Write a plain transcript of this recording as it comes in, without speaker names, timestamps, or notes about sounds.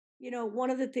One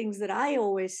of the things that I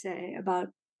always say about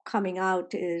coming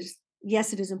out is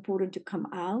yes, it is important to come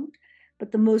out,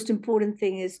 but the most important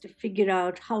thing is to figure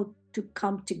out how to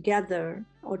come together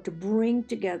or to bring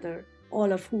together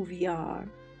all of who we are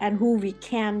and who we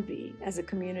can be as a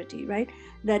community, right?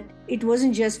 That it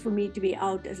wasn't just for me to be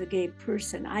out as a gay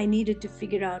person. I needed to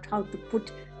figure out how to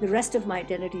put the rest of my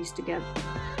identities together.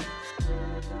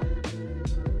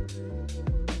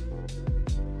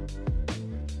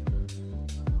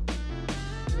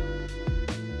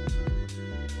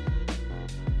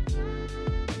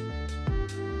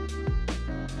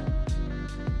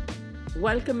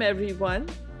 Welcome, everyone,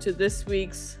 to this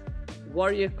week's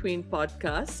Warrior Queen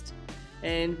podcast.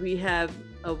 And we have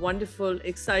a wonderful,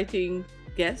 exciting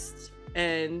guest.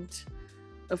 And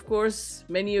of course,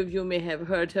 many of you may have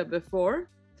heard her before.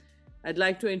 I'd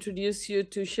like to introduce you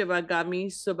to Sivagami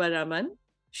Subbaraman.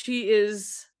 She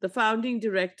is the founding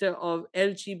director of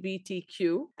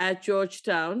LGBTQ at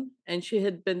Georgetown, and she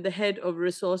had been the head of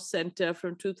Resource Center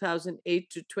from 2008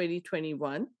 to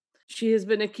 2021. She has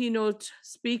been a keynote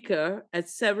speaker at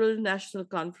several national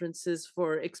conferences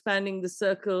for expanding the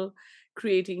circle,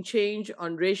 creating change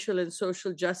on racial and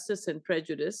social justice and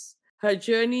prejudice. Her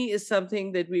journey is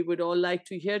something that we would all like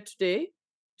to hear today.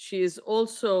 She is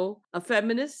also a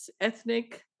feminist,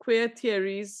 ethnic, queer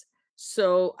theories.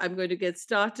 So I'm going to get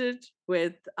started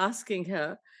with asking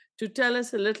her to tell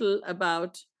us a little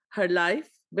about her life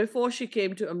before she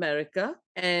came to America.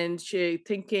 And she, I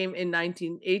think, came in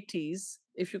 1980s.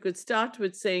 If you could start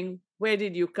with saying, where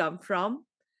did you come from?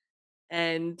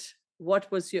 And what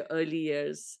was your early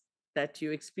years that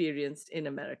you experienced in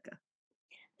America?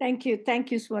 Thank you.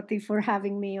 Thank you, Swati, for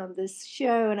having me on this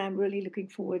show. And I'm really looking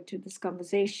forward to this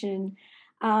conversation.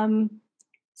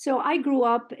 So I grew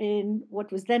up in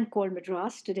what was then called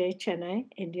Madras, today Chennai,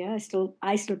 India.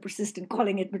 I still persist in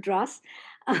calling it Madras.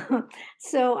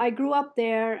 So I grew up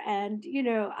there, and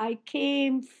I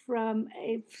came from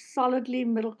a solidly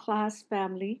middle class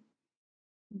family,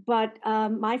 but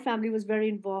my family was very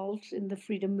involved in the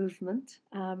freedom movement.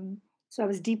 So I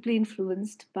was deeply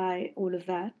influenced by all of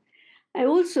that. I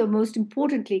also, most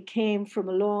importantly, came from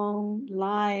a long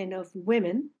line of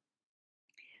women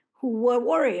who were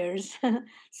warriors.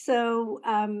 So,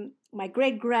 my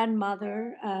great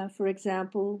grandmother, for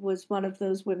example, was one of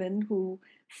those women who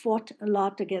fought a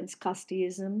lot against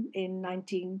casteism in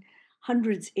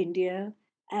 1900s India.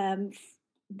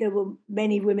 There were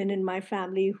many women in my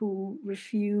family who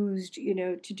refused,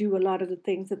 to do a lot of the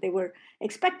things that they were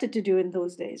expected to do in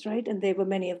those days, right? And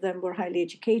many of them were highly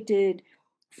educated,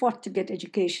 fought to get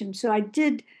education. So I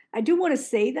do want to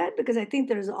say that because I think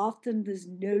there is often this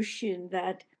notion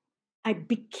that I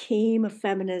became a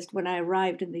feminist when I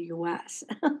arrived in the US.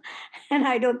 And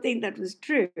I don't think that was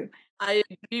true. I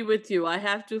agree with you. I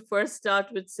have to first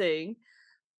start with saying,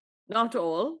 not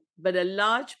all, but a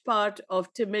large part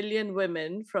of Tamilian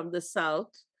women from the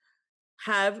South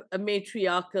have a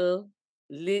matriarchal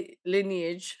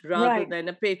lineage rather Right, than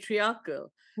a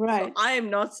patriarchal. So right, I am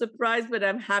not surprised, but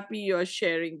I'm happy you're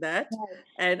sharing that. right,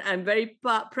 And I'm very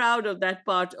proud of that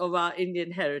part of our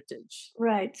Indian heritage.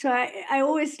 right. So I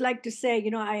always like to say,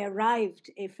 I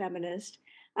arrived a feminist.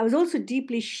 I was also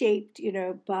deeply shaped,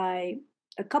 by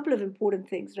a couple of important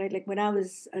things, right? Like when I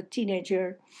was a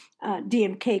teenager,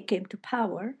 DMK came to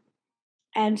power.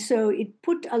 And so it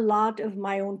put a lot of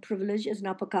my own privilege as an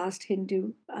upper caste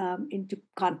Hindu into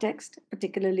context,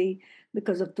 particularly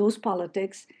because of those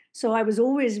politics. So I was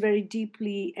always very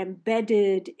deeply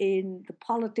embedded in the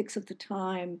politics of the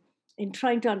time, in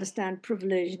trying to understand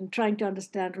privilege and trying to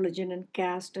understand religion and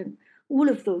caste and all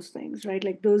of those things, right?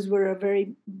 Like those were a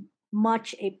very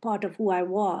much a part of who I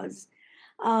was.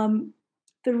 Um,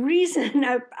 the reason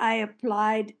I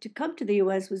applied to come to the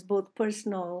US was both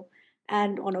personal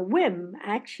and on a whim,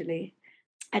 actually.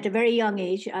 At a very young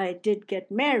age, I did get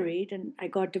married and I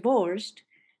got divorced.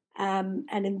 And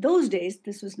in those days,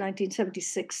 this was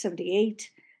 1976,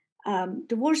 78,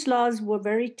 divorce laws were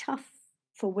very tough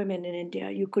for women in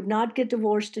India. You could not get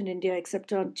divorced in India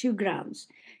except on two grounds: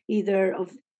 either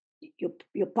of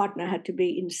your partner had to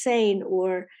be insane,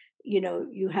 or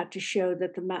you had to show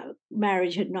that the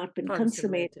marriage had not been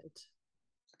consummated. Consummated.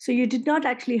 So you did not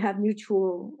actually have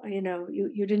mutual,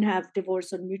 you didn't have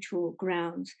divorce on mutual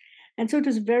grounds. And so it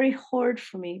was very hard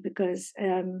for me because,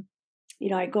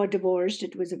 I got divorced.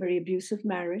 It was a very abusive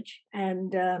marriage.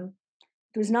 And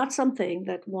it was not something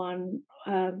that one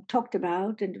talked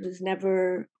about, and it was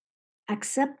never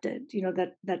accepted,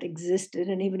 that existed.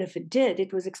 And even if it did,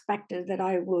 it was expected that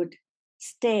I would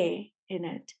stay in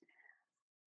it.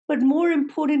 But more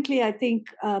importantly, I think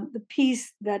the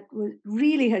piece that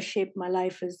really has shaped my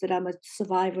life is that I'm a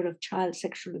survivor of child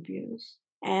sexual abuse.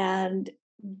 And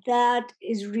that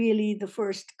is really the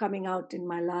first coming out in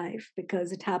my life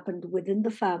because it happened within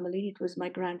the family. It was my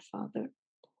grandfather.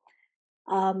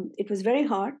 It was very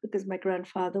hard because my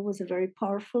grandfather was a very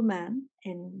powerful man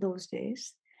in those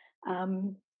days.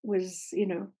 Was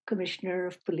commissioner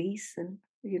of police and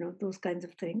those kinds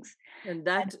of things. And And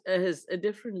that is a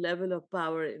different level of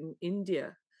power in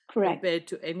India correct, compared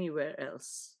to anywhere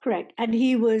else. correct. And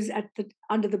he was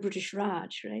under the British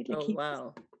Raj, right? Like Oh,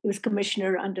 wow. he was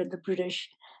commissioner under the British.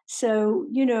 So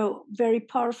very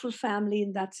powerful family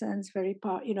in that sense. Very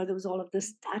there was all of the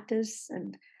status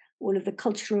and all of the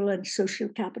cultural and social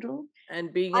capital.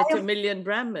 And being I a have Tamilian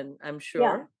Brahmin, I'm Yeah,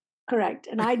 sure. correct.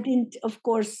 And I didn't, of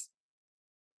course,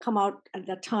 come out at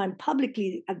that time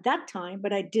publicly at that time,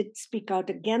 but I did speak out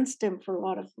against him for a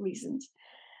lot of reasons.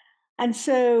 And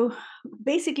so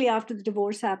basically, after the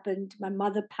divorce happened, my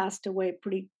mother passed away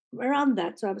pretty around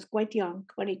that. So I was quite young,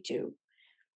 22.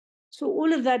 So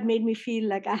all of that made me feel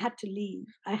like I had to leave.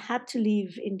 I had to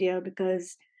leave India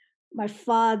because my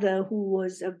father, who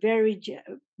was a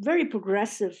very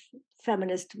progressive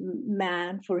feminist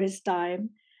man for his time,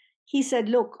 he said,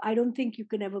 "Look, I don't think you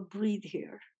can ever breathe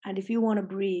here. And if you want to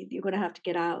breathe, you're going to have to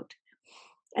get out."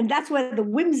 And that's where the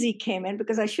whimsy came in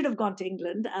because I should have gone to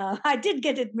England. I did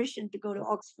get admission to go to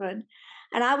Oxford.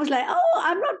 And I was like, oh,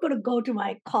 I'm not going to go to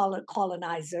my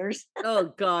colonizers.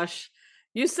 Oh, gosh.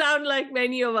 You sound like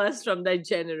many of us from that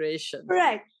generation.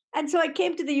 Right. And so I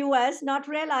came to the US, not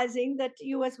realizing that the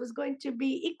US was going to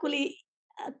be equally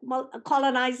a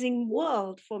colonizing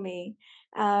world for me.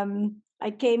 I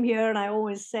came here, and I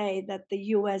always say that the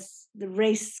US, the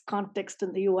race context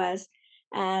in the US,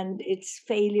 and its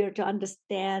failure to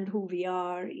understand who we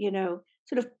are,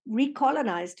 sort of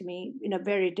recolonized me in a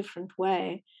very different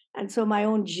way. And so my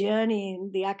own journey in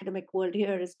the academic world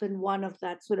here has been one of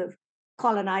that sort of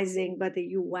colonizing by the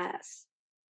US.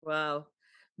 Wow.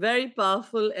 Very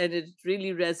powerful. And it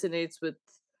really resonates with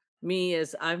me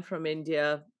as I'm from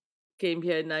India, came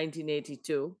here in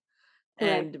 1982.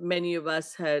 Correct. And many of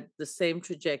us had the same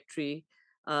trajectory,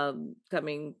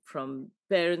 coming from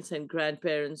parents and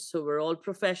grandparents who were all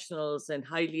professionals and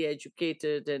highly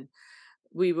educated. And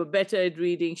we were better at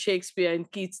reading Shakespeare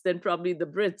and Keats than probably the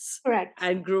Brits, Correct.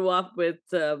 and grew up with,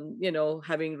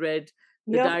 having read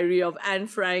The Yep. Diary of Anne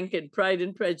Frank and Pride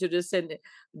and Prejudice and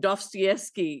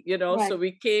Dostoevsky. Right. So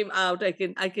we came out. I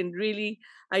can really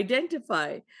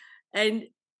identify, and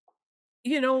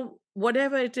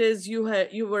whatever it is, you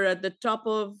were at the top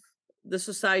of the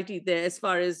society there, as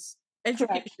far as Correct.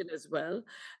 education, as well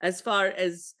as far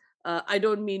as, I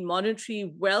don't mean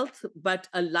monetary wealth, but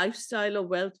a lifestyle of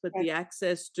wealth with the Correct.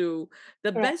 access to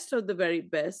the Correct. best of the very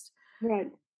best.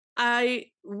 Right.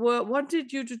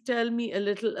 Wanted you to tell me a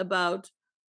little about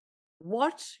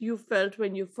what you felt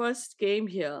when you first came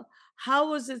here.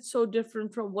 How was it so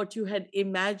different from what you had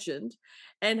imagined?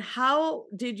 And how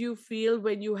did you feel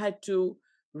when you had to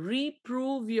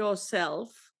reprove yourself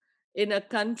in a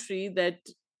country that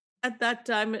at that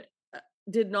time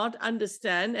did not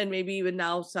understand, and maybe even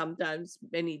now sometimes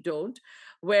many don't,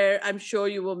 where I'm sure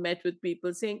you were met with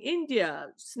people saying, India,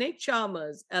 snake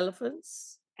charmers,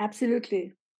 elephants?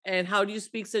 Absolutely. And how do you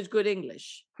speak such good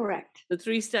English? Correct. The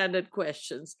three standard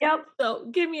questions. Yep. So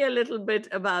give me a little bit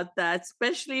about that,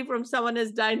 especially from someone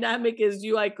as dynamic as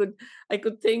you. I could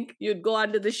think you'd go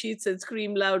under the sheets and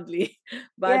scream loudly,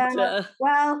 but Yeah.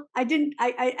 Well, I didn't.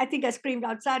 I think I screamed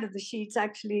outside of the sheets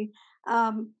actually.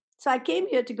 So I came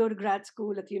here to go to grad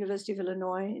school at the University of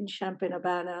Illinois in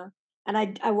Champaign-Urbana, and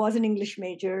I was an English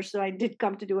major, so I did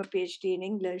come to do a PhD in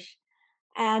English.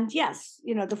 And yes,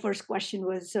 the first question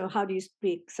was, so how do you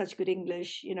speak such good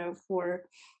English, for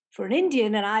an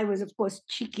Indian? And I was, of course,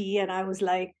 cheeky, and I was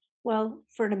like, well,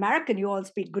 for an American, you all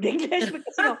speak good English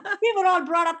because we were all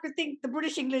brought up to think the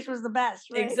British English was the best,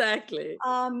 right? exactly.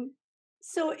 Um,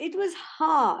 so it was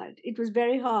hard. It was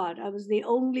very hard. I was the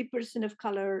only person of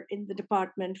color in the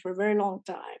department for a very long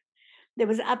time. There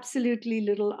was absolutely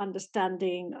little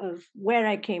understanding of where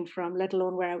I came from, let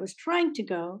alone where I was trying to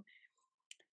go.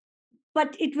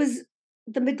 But it was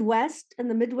the Midwest, and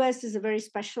the Midwest is a very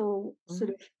special sort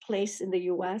Mhm. of place in the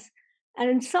US. And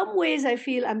in some ways, I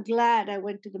feel I'm glad I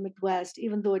went to the Midwest,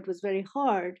 even though it was very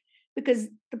hard, because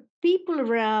the people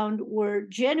around were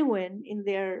genuine in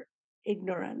their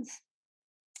ignorance.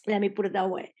 Let me put it that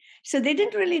way. So they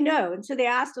didn't really know. And so they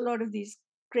asked a lot of these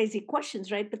crazy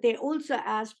questions, right? But they also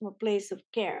asked from a place of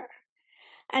care.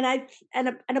 And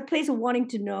a place of wanting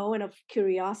to know and of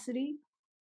curiosity.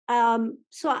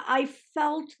 So I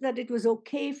felt that it was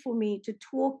okay for me to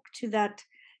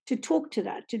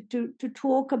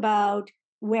talk about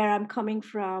where I'm coming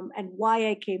from and why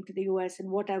I came to the US and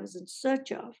what I was in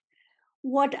search of,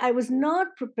 What I was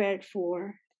not prepared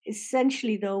for,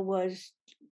 essentially, though, was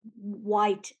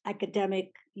white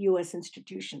academic US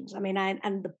institutions. I mean,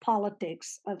 and the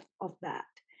politics of that.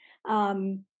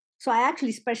 Um, so I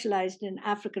actually specialized in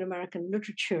African American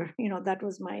literature. That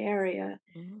was my area.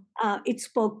 Mhm. It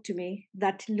spoke to me.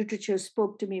 That literature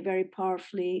spoke to me very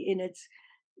powerfully in its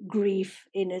grief,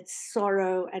 in its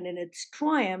sorrow, and in its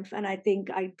triumph. And I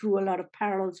think I drew a lot of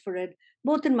parallels for it,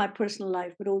 both in my personal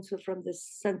life, but also from this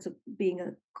sense of being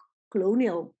a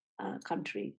colonial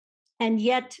country. And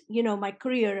yet, my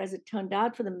career, as it turned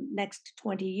out, for the next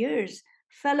 20 years,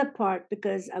 fell apart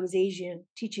because I was Asian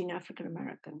teaching African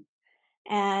American.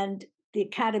 And the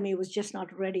academy was just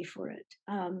not ready for it.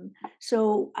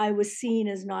 So I was seen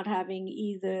as not having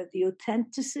either the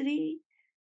authenticity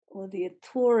or the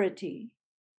authority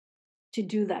to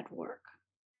do that work.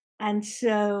 And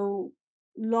so,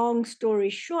 long story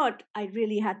short, I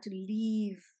really had to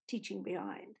leave teaching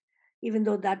behind, even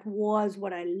though that was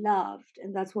what I loved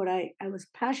and that's what I was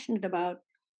passionate about.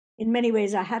 In many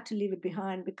ways, I had to leave it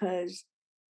behind because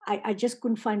I just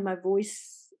couldn't find my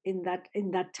voice in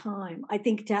that time. I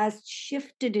think it has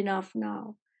shifted enough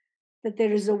now that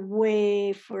there is a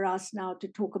way for us now to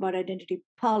talk about identity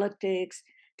politics,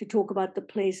 to talk about the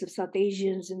place of South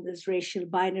Asians in this racial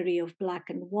binary of black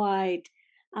and white.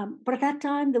 But at that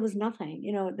time, there was nothing.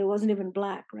 There wasn't even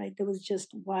black, right? There was just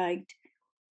white,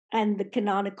 and the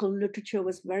canonical literature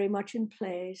was very much in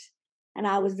place. And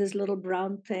I was this little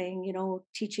brown thing,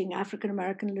 teaching African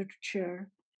American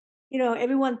literature.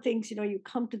 Everyone thinks, you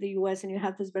come to the US and you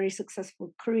have this very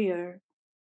successful career.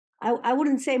 I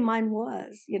wouldn't say mine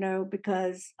was,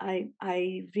 because I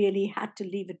really had to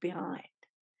leave it behind.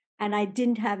 And I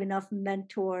didn't have enough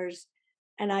mentors,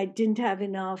 and I didn't have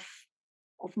enough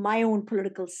of my own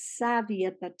political savvy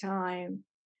at that time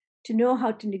to know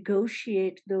how to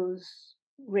negotiate those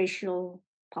racial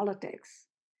politics,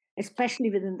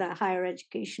 especially within the higher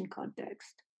education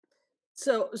context.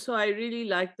 So I really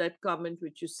like that comment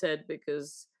which you said,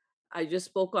 because I just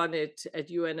spoke on it at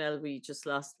UNLV just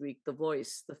last week, the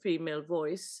voice, the female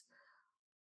voice,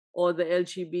 or the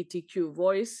LGBTQ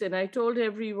voice. And I told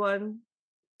everyone,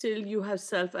 till you have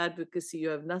self advocacy, you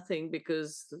have nothing,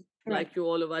 because, Right, like you,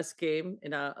 all of us came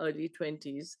in our early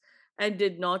 20s and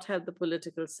did not have the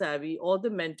political savvy or the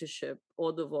mentorship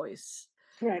or the voice.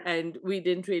 right, And we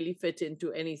didn't really fit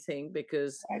into anything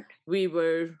because right. we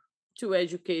were too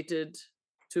educated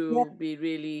Yeah, to be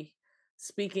really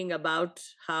speaking about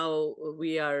how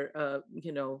we are,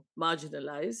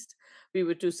 marginalized. We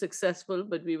were too successful,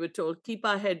 but we were told, keep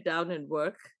our head down and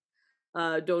work,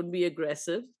 don't be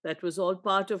aggressive. That was all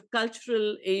part of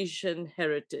cultural Asian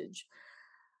heritage.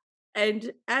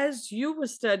 And as you were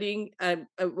studying,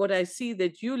 what I see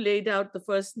that you laid out the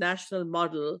first national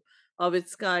model of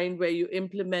its kind, where you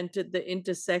implemented the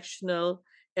intersectional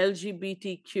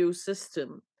LGBTQ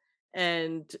system.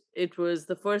 And it was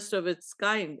the first of its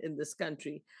kind in this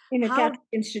country. in a How, Catholic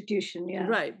institution. Yeah.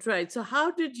 right, right. So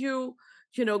how did you,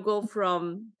 go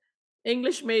from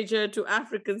English major to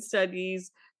African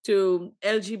studies to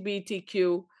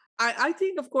LGBTQ? I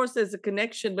think, of course, there's a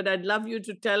connection, but I'd love you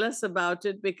to tell us about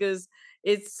it, because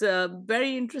it's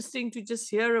very interesting to just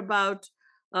hear about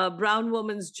a brown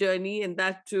woman's journey, and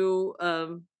that too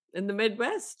in the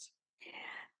Midwest.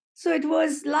 So it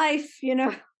was life,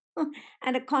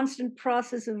 and a constant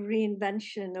process of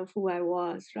reinvention of who I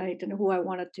was, right, and who I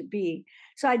wanted to be.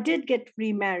 So I did get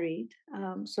remarried.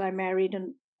 So I married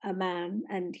a man,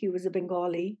 and he was a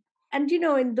Bengali. And,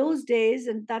 in those days,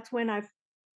 and that's when I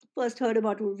first heard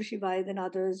about Urvashi Vaid and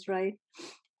others, right?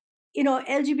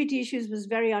 LGBT issues was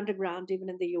very underground, even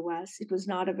in the US. It was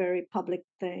not a very public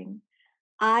thing.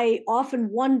 I often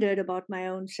wondered about my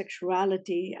own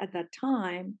sexuality at that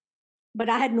time, but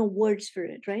I had no words for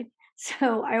it, right?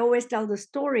 So I always tell the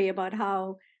story about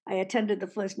how I attended the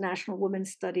first National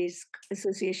Women's Studies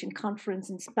Association conference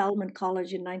in Spelman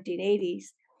College in 1980s.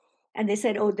 And they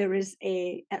said, oh, there is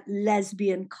a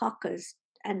lesbian caucus.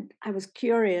 And I was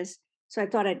curious. So I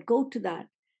thought I'd go to that.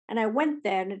 And I went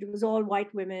there, and it was all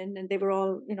white women, and they were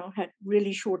all, had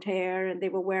really short hair, and they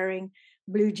were wearing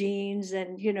blue jeans,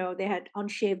 and, they had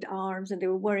unshaved arms, and they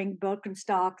were wearing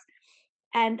Birkenstocks.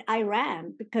 And I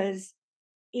ran because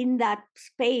in that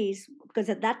space, because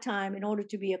at that time, in order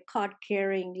to be a card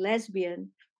carrying lesbian,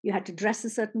 you had to dress a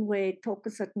certain way, talk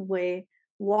a certain way,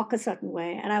 walk a certain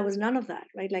way. And I was none of that,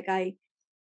 right?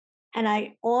 And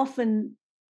I often,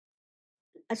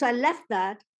 so I left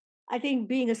that. I think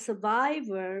being a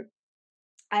survivor,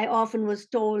 I often was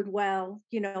told, well,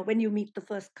 when you meet the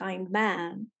first kind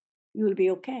man, you'll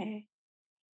be okay.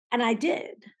 And I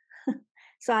did.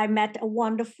 So I met a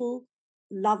wonderful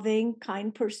loving,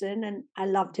 kind person, and I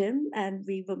loved him. And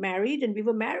we were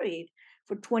married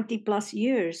for 20 plus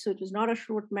years. So it was not a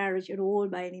short marriage at all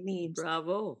by any means.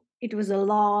 Bravo. It was a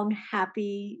long,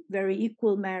 happy, very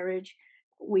equal marriage.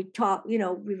 We talked, we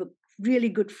were really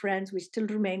good friends. We still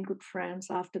remain good friends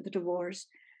after the divorce.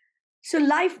 So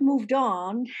life moved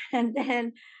on. And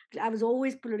then I was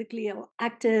always politically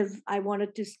active. I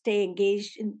wanted to stay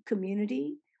engaged in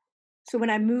community. So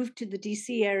when I moved to the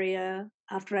DC area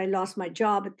after I lost my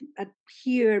job at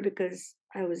here because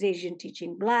I was Asian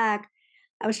teaching Black,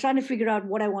 I was trying to figure out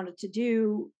what I wanted to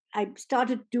do. I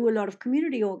started to do a lot of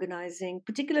community organizing,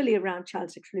 particularly around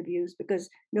child sexual abuse, because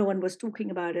no one was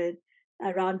talking about it,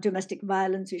 around domestic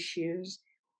violence issues.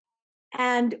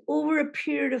 And over a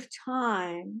period of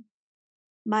time,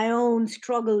 my own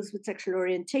struggles with sexual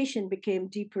orientation became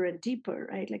deeper and deeper,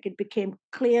 right? Like it became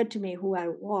clear to me who I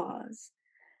was.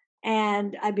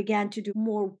 And I began to do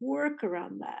more work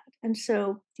around that. And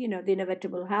so, the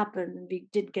inevitable happened and we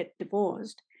did get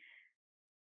divorced.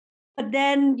 But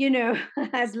then,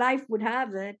 as life would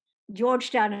have it,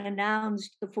 Georgetown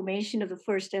announced the formation of the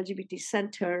first LGBT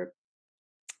center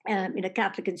in a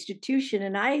Catholic institution.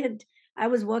 And I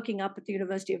was working up at the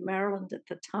University of Maryland at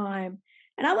the time.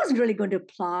 And I wasn't really going to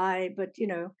apply, but,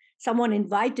 someone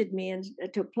invited me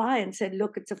to apply and said,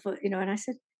 look, and I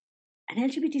said, an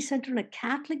LGBT center in a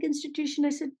Catholic institution?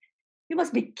 I said, you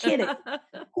must be kidding.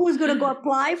 Who's going to go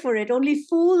apply for it? Only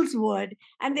fools would.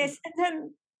 And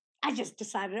then I just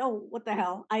decided, oh, what the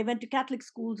hell? I went to Catholic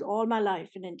schools all my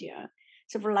life in India.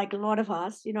 So for like a lot of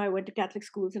us, I went to Catholic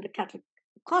schools and a Catholic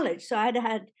college. So I'd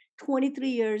had 23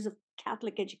 years of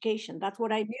Catholic education. That's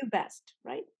what I knew best,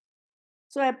 right?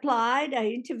 So I applied, I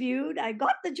interviewed, I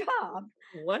got the job.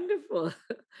 Wonderful.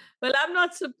 Well, I'm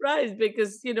not surprised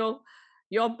because,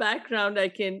 your background, I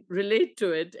can relate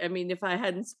to it. I mean, if I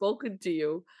hadn't spoken to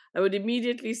you, I would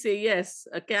immediately say, yes,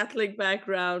 a Catholic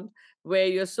background where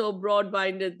you're so broad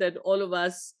minded that all of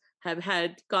us have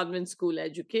had convent school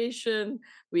education.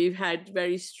 We've had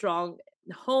very strong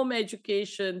home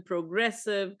education,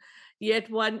 progressive,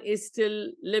 yet one is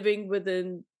still living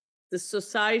within the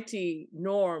society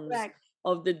norms Correct,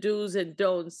 of the do's and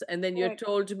don'ts, and then you're correct,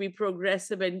 told to be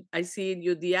progressive, and I see in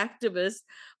you the activist,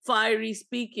 fiery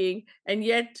speaking, and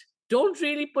yet don't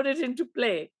really put it into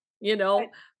play. right.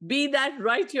 Be that,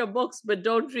 write your books, but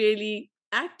don't really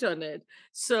act on it.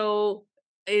 So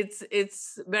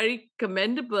it's very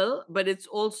commendable, but it's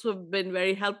also been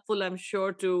very helpful, I'm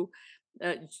sure, to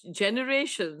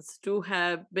generations to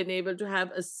have been able to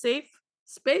have a safe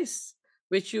space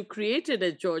which you created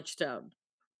at Georgetown.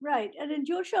 Right, and in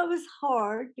Georgia was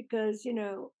hard because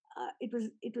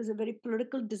it was a very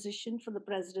political decision for the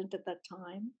president at that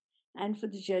time and for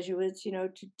the Jesuits, to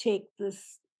take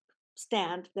this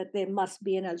stand that there must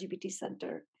be an LGBT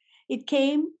center. It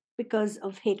came because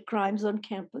of hate crimes on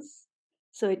campus,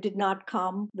 so it did not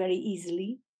come very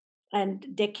easily, and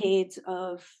decades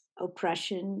of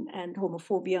oppression and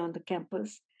homophobia on the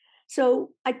campus.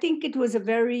 So I think it was a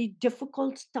very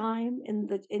difficult time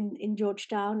in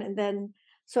Georgetown, and then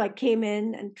so I came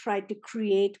in and tried to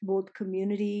create both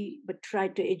community, but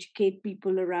tried to educate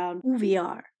people around who we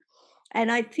are.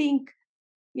 And I think,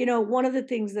 one of the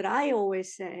things that I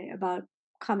always say about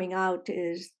coming out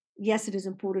is yes, it is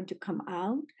important to come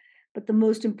out, but the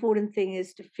most important thing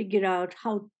is to figure out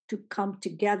how to come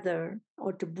together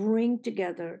or to bring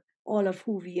together all of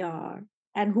who we are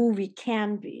and who we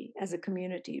can be as a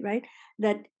community, right?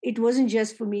 That it wasn't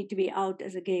just for me to be out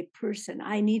as a gay person.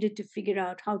 I needed to figure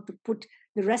out how to put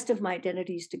the rest of my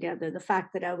identities together. The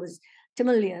fact that I was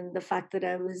Tamilian, the fact that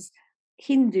I was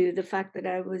Hindu, the fact that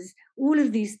I was all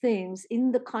of these things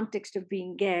in the context of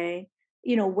being gay,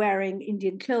 wearing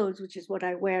Indian clothes, which is what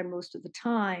I wear most of the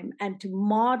time, and to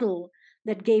model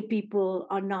that gay people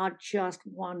are not just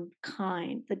one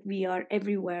kind, that we are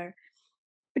everywhere.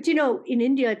 But in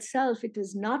India itself, it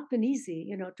has not been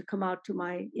easy, to come out to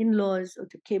my in-laws or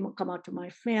to come out to my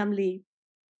family.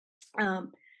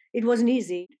 Um, it wasn't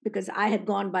easy because I had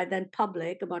gone by then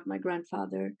public about my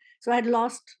grandfather. So I had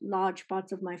lost large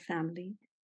parts of my family.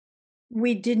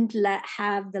 We didn't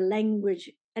have the language,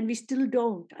 and we still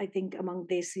don't, I think, among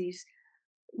Desis.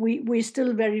 We're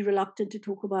still very reluctant to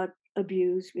talk about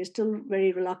abuse. We're still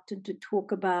very reluctant to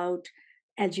talk about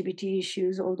LGBT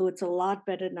issues, although it's a lot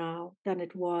better now than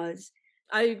it was.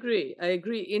 I agree. I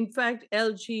agree. In fact,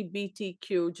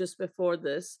 LGBTQ, just before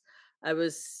this, I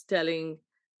was telling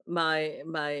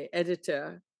my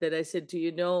editor that I said, do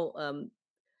you know,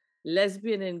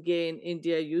 lesbian and gay in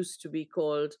India used to be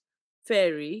called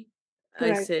fairy. I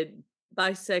Correct, said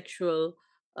bisexual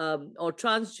or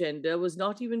transgender was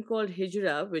not even called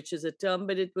hijra, which is a term,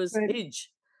 but it was right, hij.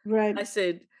 right, I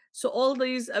said So all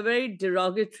these are very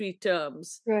derogatory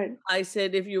terms. Right. I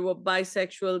said if you were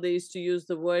bisexual, they used to use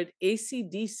the word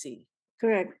ACDC.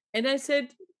 Correct. And I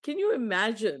said, can you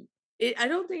imagine? I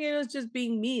don't think it was just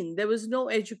being mean. There was no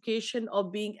education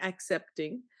of being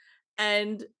accepting,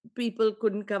 and people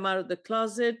couldn't come out of the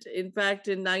closet. In fact,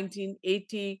 in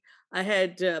 1980, I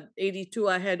had 82,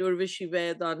 I had Urvashi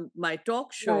Ved on my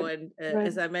talk show, Right. and Right.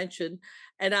 as I mentioned,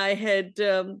 and I had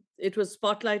it was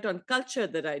Spotlight on Culture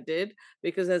that I did,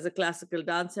 because as a classical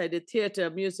dancer, I did theater,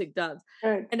 music, dance,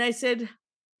 Right. and I said,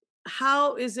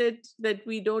 how is it that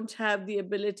we don't have the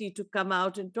ability to come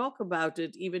out and talk about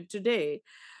it even today?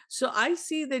 So I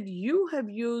see that you have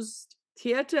used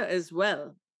theater as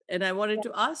well. And I wanted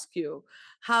to ask you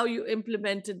how you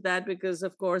implemented that, because,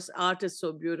 of course, art is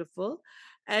so beautiful.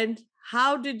 And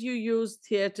how did you use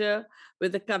theater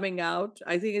with the coming out?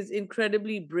 I think it's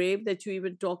incredibly brave that you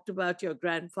even talked about your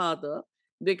grandfather,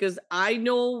 because I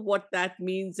know what that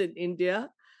means in India,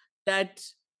 that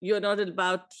you're not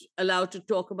allowed to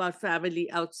talk about family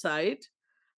outside.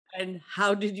 And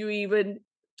how did you even?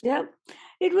 Yeah.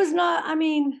 It was not, I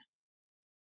mean,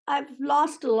 I've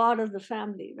lost a lot of the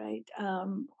family, right,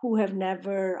 who have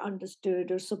never understood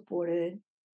or supported.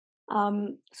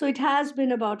 So it has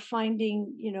been about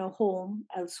finding, home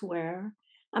elsewhere.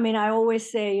 I mean, I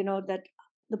always say, that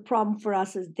the problem for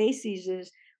us as Desis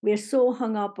is we're so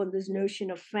hung up on this notion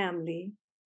of family,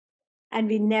 and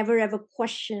we never ever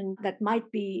question that might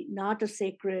be not a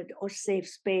sacred or safe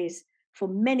space for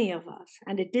many of us,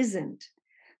 and it isn't.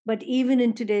 But even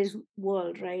in today's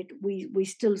world, right, we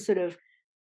still sort of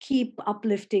keep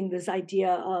uplifting this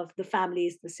idea of the family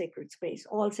is the sacred space.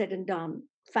 All said and done,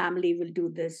 family will do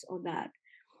this or that.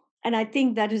 And I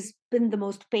think that has been the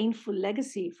most painful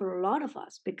legacy for a lot of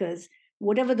us, because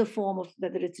whatever the form of,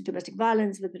 whether it's domestic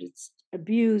violence, whether it's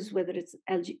abuse, whether it's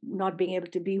not being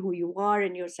able to be who you are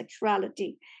in your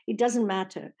sexuality, it doesn't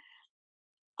matter.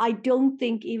 I don't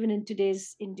think even in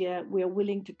today's India, we're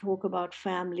willing to talk about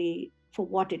family for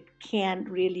what it can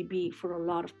really be for a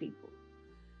lot of people.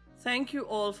 Thank you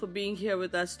all for being here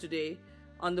with us today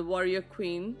on the Warrior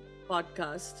Queen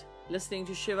podcast, listening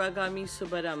to Sivagami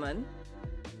Subbaraman.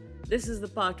 This is the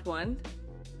part 1.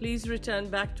 Please return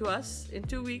back to us in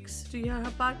 2 weeks to hear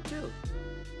her part 2.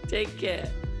 Take care.